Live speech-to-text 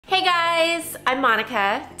Hey guys, I'm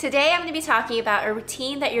Monica. Today I'm going to be talking about a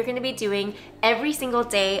routine that you're going to be doing every single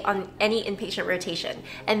day on any inpatient rotation,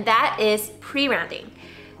 and that is pre-rounding.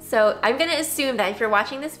 So I'm going to assume that if you're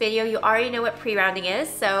watching this video, you already know what pre-rounding is,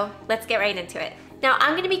 so let's get right into it. Now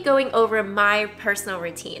I'm going to be going over my personal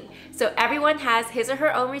routine. So everyone has his or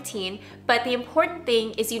her own routine, but the important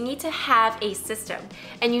thing is you need to have a system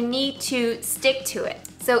and you need to stick to it.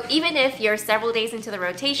 So even if you're several days into the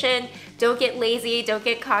rotation, don't get lazy, don't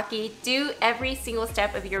get cocky, do every single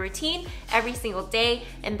step of your routine every single day,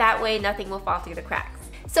 and that way nothing will fall through the cracks.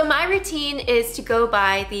 So my routine is to go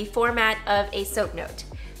by the format of a SOAP note.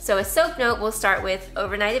 So a SOAP note will start with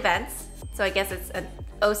overnight events, so I guess it's an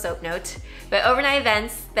O-SOAP note, but overnight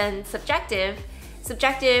events, then subjective.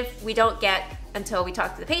 Subjective we don't get until we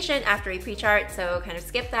talk to the patient after we pre-chart, so kind of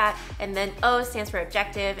skip that. And then O stands for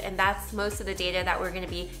objective, and that's most of the data that we're going to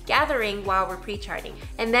be gathering while we're pre-charting.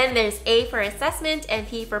 And then there's A for assessment and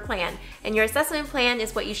P for plan. And your assessment plan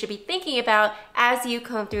is what you should be thinking about as you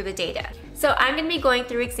comb through the data. So I'm going to be going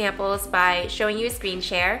through examples by showing you a screen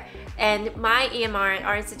share. And my EMR at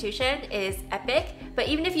our institution is Epic, but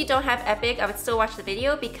even if you don't have Epic, I would still watch the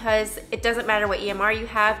video because it doesn't matter what EMR you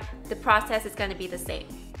have, the process is going to be the same.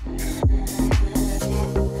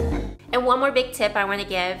 And one more big tip I want to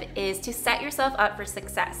give is to set yourself up for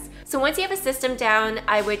success. So once you have a system down,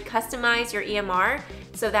 I would customize your EMR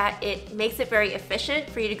so that it makes it very efficient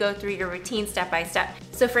for you to go through your routine step by step.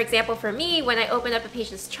 So for example, for me, when I open up a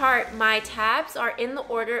patient's chart, my tabs are in the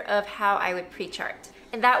order of how I would pre-chart.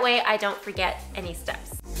 And that way I don't forget any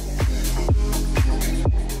steps.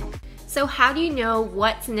 So how do you know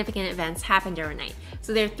what significant events happened overnight?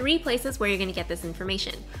 So there are three places where you're going to get this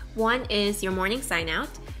information. One is your morning sign out.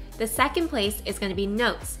 The second place is going to be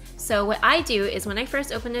notes. So what I do is when I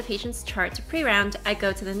first open a patient's chart to pre-round, I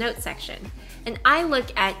go to the notes section. And I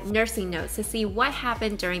look at nursing notes to see what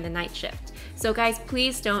happened during the night shift. So guys,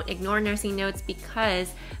 please don't ignore nursing notes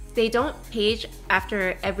because they don't page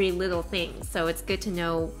after every little thing, so it's good to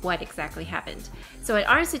know what exactly happened. So at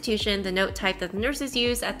our institution, the note type that the nurses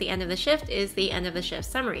use at the end of the shift is the end of the shift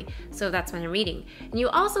summary, so that's what I'm reading. And you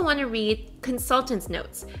also want to read consultants'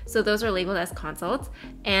 notes, so those are labeled as consults.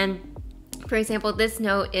 And for example, this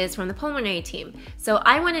note is from the pulmonary team. So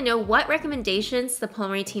I want to know what recommendations the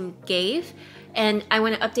pulmonary team gave, and I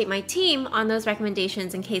want to update my team on those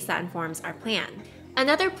recommendations in case that informs our plan.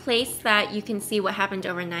 Another place that you can see what happened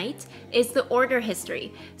overnight is the order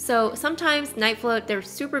history. So sometimes night float, they're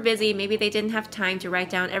super busy, maybe they didn't have time to write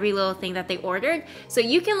down every little thing that they ordered. So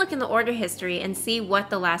you can look in the order history and see what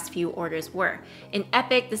the last few orders were. In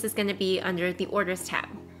Epic, this is going to be under the orders tab.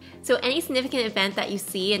 So any significant event that you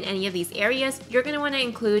see in any of these areas, you're going to want to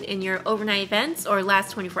include in your overnight events or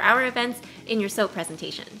last 24-hour events in your SOAP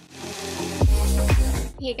presentation.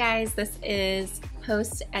 Hey guys, this is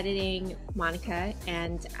post-editing Monica,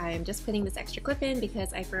 and I'm just putting this extra clip in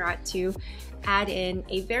because I forgot to add in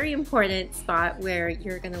a very important spot where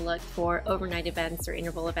you're going to look for overnight events or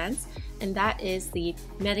interval events, and that is the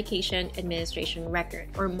medication administration record,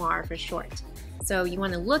 or MAR for short. So you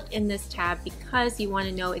want to look in this tab because you want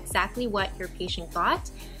to know exactly what your patient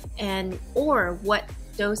got or what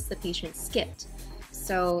dose the patient skipped.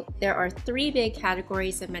 So there are three big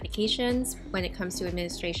categories of medications when it comes to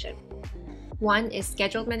administration. One is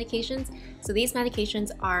scheduled medications. So these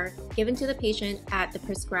medications are given to the patient at the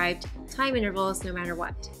prescribed time intervals no matter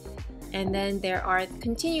what. And then there are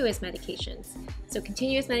continuous medications. So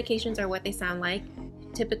continuous medications are what they sound like,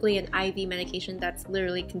 typically an IV medication that's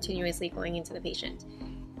literally continuously going into the patient.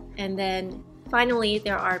 And then finally,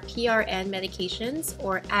 there are PRN medications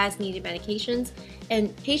or as needed medications,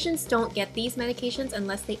 and patients don't get these medications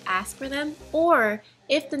unless they ask for them or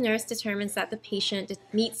if the nurse determines that the patient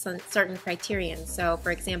meets some certain criterion. So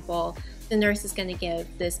for example, the nurse is going to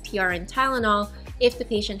give this PRN Tylenol if the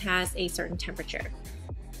patient has a certain temperature.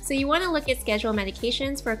 So you want to look at scheduled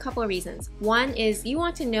medications for a couple of reasons. One is you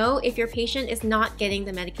want to know if your patient is not getting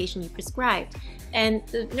the medication you prescribed. And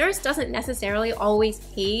the nurse doesn't necessarily always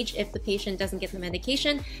page if the patient doesn't get the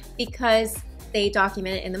medication because they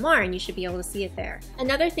document it in the MAR and you should be able to see it there.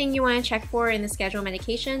 Another thing you want to check for in the scheduled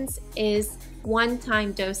medications is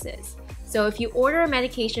one-time doses. So if you order a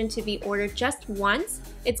medication to be ordered just once,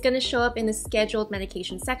 it's going to show up in the scheduled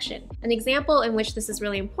medication section. An example in which this is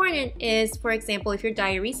really important is, for example, if you're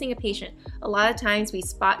diuresing a patient. A lot of times we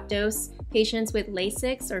spot dose patients with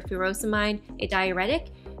Lasix or furosemide, a diuretic,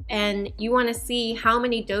 and you want to see how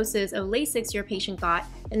many doses of Lasix your patient got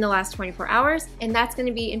in the last 24 hours, and that's going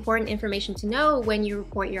to be important information to know when you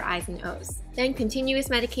report your I's and O's. Then continuous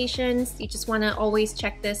medications, you just want to always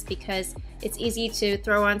check this because It's easy to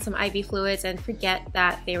throw on some IV fluids and forget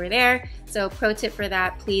that they were there. So pro tip for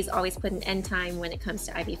that, please always put an end time when it comes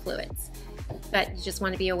to IV fluids. But you just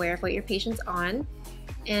want to be aware of what your patient's on.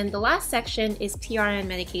 And the last section is PRN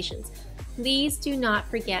medications. Please do not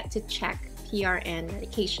forget to check PRN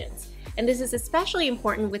medications. And this is especially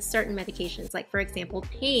important with certain medications, like for example,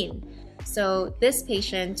 pain. So this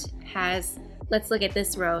patient has, let's look at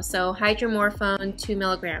this row. So hydromorphone 2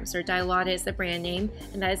 milligrams, or Dilaudid is the brand name,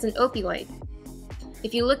 and that is an opioid.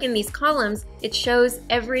 If you look in these columns, it shows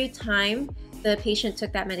every time the patient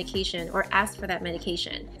took that medication or asked for that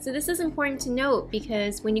medication. So this is important to note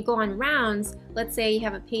because when you go on rounds, let's say you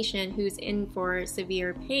have a patient who's in for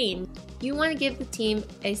severe pain, you want to give the team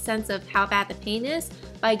a sense of how bad the pain is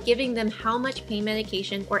by giving them how much pain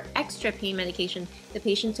medication or extra pain medication the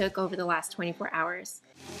patient took over the last 24 hours.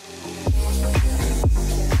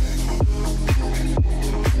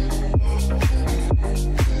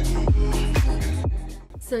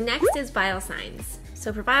 So next is vital signs.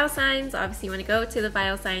 So for vital signs, obviously you want to go to the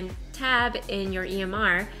vital sign tab in your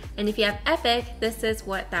EMR, and if you have Epic, this is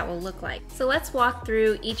what that will look like. So let's walk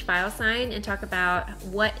through each vital sign and talk about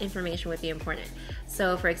what information would be important.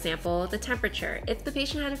 So for example, the temperature. If the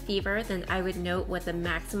patient had a fever, then I would note what the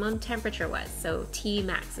maximum temperature was. So T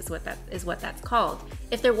max is what that's called.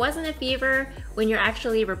 If there wasn't a fever, when you're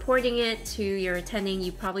actually reporting it to your attending,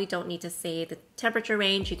 you probably don't need to say the temperature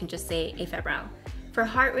range, you can just say afebrile. For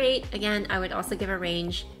heart rate, again, I would also give a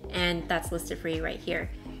range, and that's listed for you right here.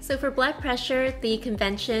 So for blood pressure, the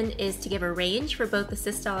convention is to give a range for both the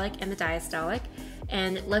systolic and the diastolic.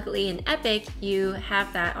 And luckily in Epic, you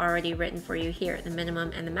have that already written for you here, the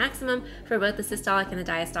minimum and the maximum for both the systolic and the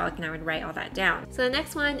diastolic, and I would write all that down. So the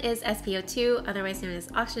next one is SpO2, otherwise known as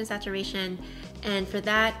oxygen saturation. And for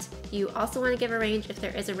that, you also want to give a range if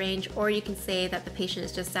there is a range, or you can say that the patient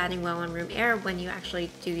is just standing well on room air when you actually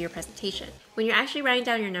do your presentation. When you're actually writing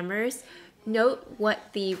down your numbers, note what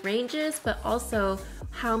the range is, but also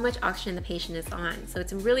how much oxygen the patient is on. So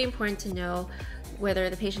it's really important to know whether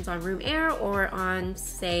the patient's on room air or on,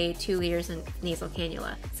 say, 2 liters in nasal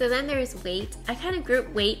cannula. So then there's weight. I kind of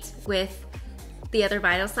group weight with the other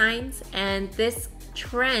vital signs, and this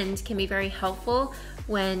trend can be very helpful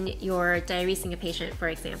when you're diuresing a patient, for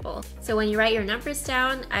example. So when you write your numbers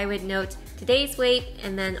down, I would note today's weight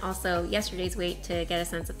and then also yesterday's weight to get a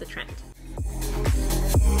sense of the trend.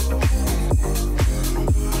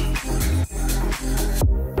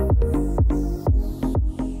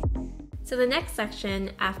 So the next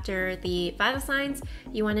section after the vital signs,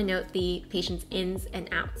 you want to note the patient's ins and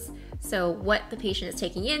outs. So what the patient is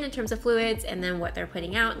taking in terms of fluids, and then what they're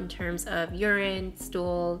putting out in terms of urine,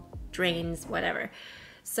 stool, drains, whatever.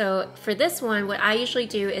 So for this one, what I usually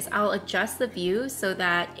do is I'll adjust the view so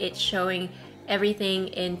that it's showing everything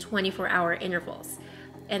in 24-hour intervals.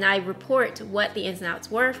 And I report what the ins and outs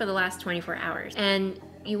were for the last 24 hours. And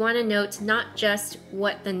you want to note not just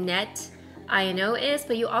what the net INO is,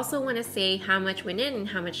 but you also want to say how much went in and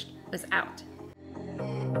how much was out.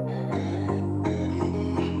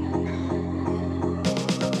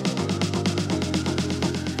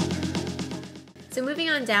 So moving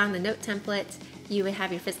on down the note template, you would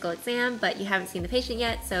have your physical exam, but you haven't seen the patient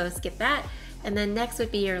yet, so skip that. And then next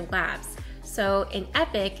would be your labs. So in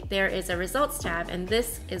Epic, there is a results tab, and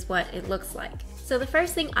this is what it looks like. So the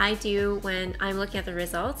first thing I do when I'm looking at the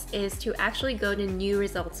results is to actually go to new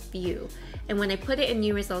results view. And when I put it in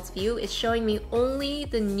new results view, it's showing me only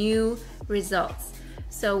the new results.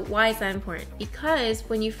 So why is that important? Because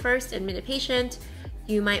when you first admit a patient,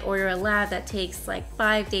 you might order a lab that takes like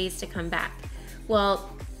 5 days to come back. Well,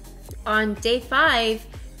 on day 5,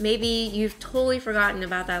 maybe you've totally forgotten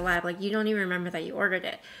about that lab, like you don't even remember that you ordered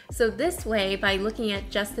it. So this way, by looking at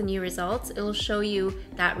just the new results, it will show you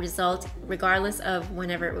that result regardless of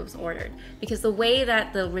whenever it was ordered. Because the way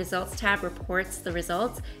that the results tab reports the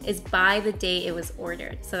results is by the day it was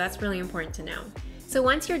ordered. So that's really important to know. So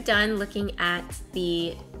once you're done looking at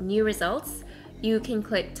the new results, you can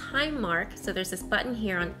click time mark. So there's this button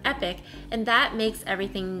here on Epic, and that makes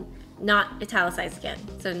everything not italicized again.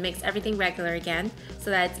 So it makes everything regular again so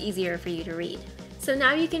that it's easier for you to read. So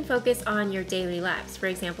now you can focus on your daily labs, for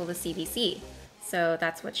example, the CBC. So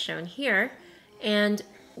that's what's shown here. And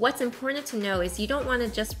what's important to know is you don't want to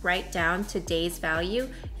just write down today's value.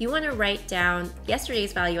 You want to write down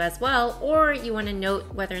yesterday's value as well, or you want to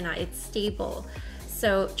note whether or not it's stable.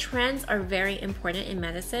 So trends are very important in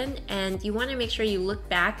medicine, and you want to make sure you look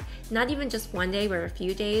back, not even just one day, but a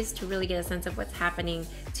few days to really get a sense of what's happening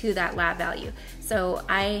to that lab value. So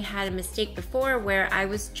I had a mistake before where I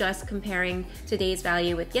was just comparing today's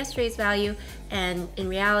value with yesterday's value, and in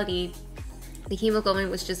reality, the hemoglobin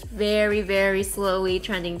was just very, very slowly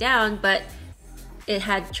trending down, but it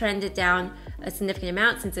had trended down a significant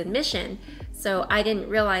amount since admission. So I didn't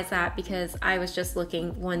realize that because I was just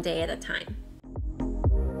looking one day at a time.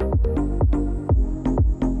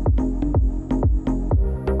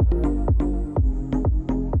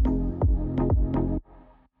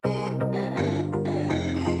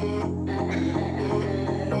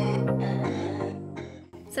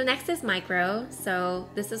 So next is micro. So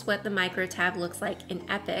this is what the micro tab looks like in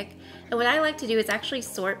Epic. And what I like to do is actually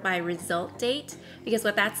sort by result date, because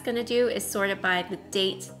what that's going to do is sort it by the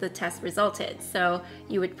date the test resulted. So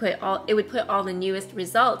it would put all the newest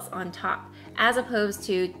results on top, as opposed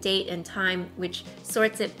to date and time, which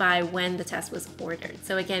sorts it by when the test was ordered.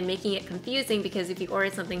 So again, making it confusing, because if you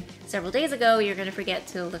ordered something several days ago, you're going to forget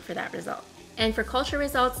to look for that result. And for culture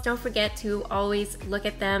results, don't forget to always look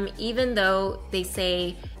at them, even though they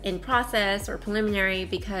say in process or preliminary,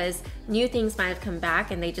 because new things might have come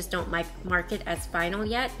back and they just don't mark it as final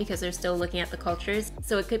yet because they're still looking at the cultures.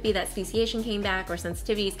 So it could be that speciation came back or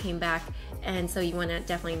sensitivities came back, and so you want to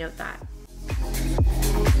definitely note that.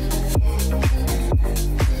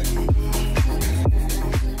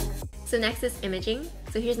 So next is imaging.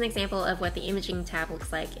 So here's an example of what the imaging tab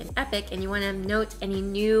looks like in Epic, and you want to note any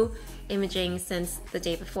new imaging since the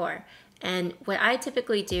day before. And what I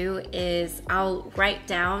typically do is I'll write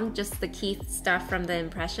down just the key stuff from the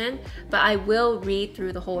impression, but I will read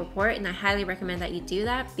through the whole report, and I highly recommend that you do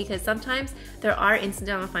that, because sometimes there are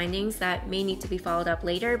incidental findings that may need to be followed up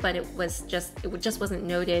later, but it just wasn't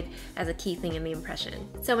noted as a key thing in the impression.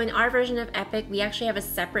 So in our version of Epic, we actually have a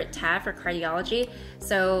separate tab for cardiology.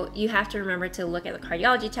 So you have to remember to look at the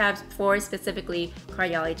cardiology tabs for specifically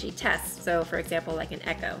cardiology tests. So for example, like an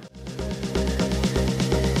echo.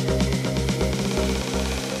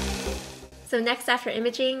 So next after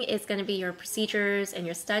imaging is going to be your procedures and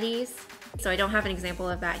your studies. So I don't have an example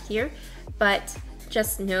of that here, but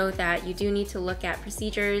just know that you do need to look at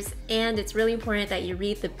procedures, and it's really important that you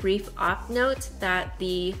read the brief op note that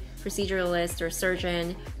the proceduralist or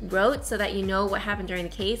surgeon wrote, so that you know what happened during the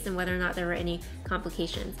case and whether or not there were any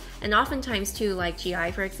complications. And oftentimes too, like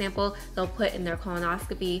GI for example, they'll put in their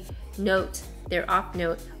colonoscopy note, their op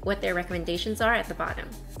note, what their recommendations are at the bottom.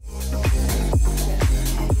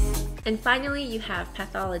 And finally, you have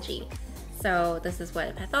pathology. So this is what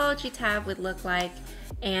a pathology tab would look like,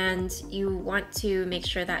 and you want to make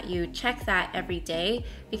sure that you check that every day,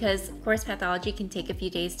 because of course pathology can take a few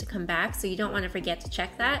days to come back, so you don't want to forget to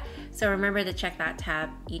check that. So remember to check that tab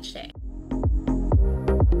each day.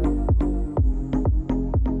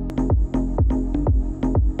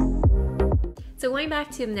 So going back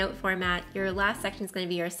to the note format, your last section is going to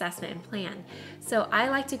be your assessment and plan. So I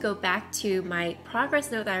like to go back to my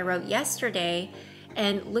progress note that I wrote yesterday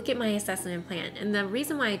and look at my assessment and plan. And the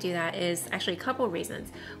reason why I do that is actually a couple of reasons.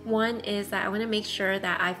 One is that I want to make sure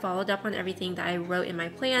that I followed up on everything that I wrote in my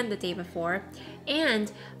plan the day before, and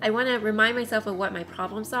I want to remind myself of what my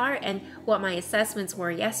problems are and what my assessments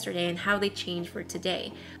were yesterday and how they changed for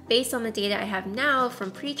today. Based on the data I have now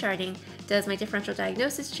from pre-charting, does my differential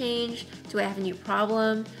diagnosis change? Do I have a new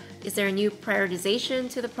problem? Is there a new prioritization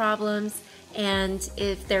to the problems? And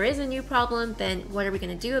if there is a new problem, then what are we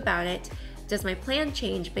going to do about it? Does my plan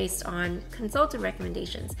change based on consultant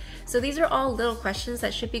recommendations? So these are all little questions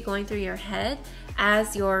that should be going through your head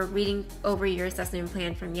as you're reading over your assessment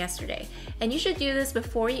plan from yesterday. And you should do this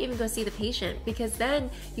before you even go see the patient, because then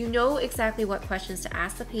you know exactly what questions to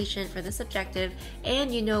ask the patient for this objective,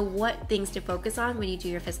 and you know what things to focus on when you do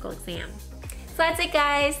your physical exam. So that's it,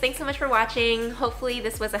 guys. Thanks so much for watching. Hopefully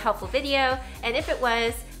this was a helpful video, and if it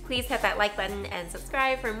was, please hit that like button and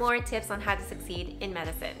subscribe for more tips on how to succeed in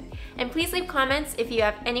medicine. And please leave comments if you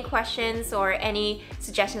have any questions or any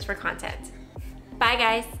suggestions for content. Bye,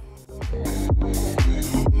 guys.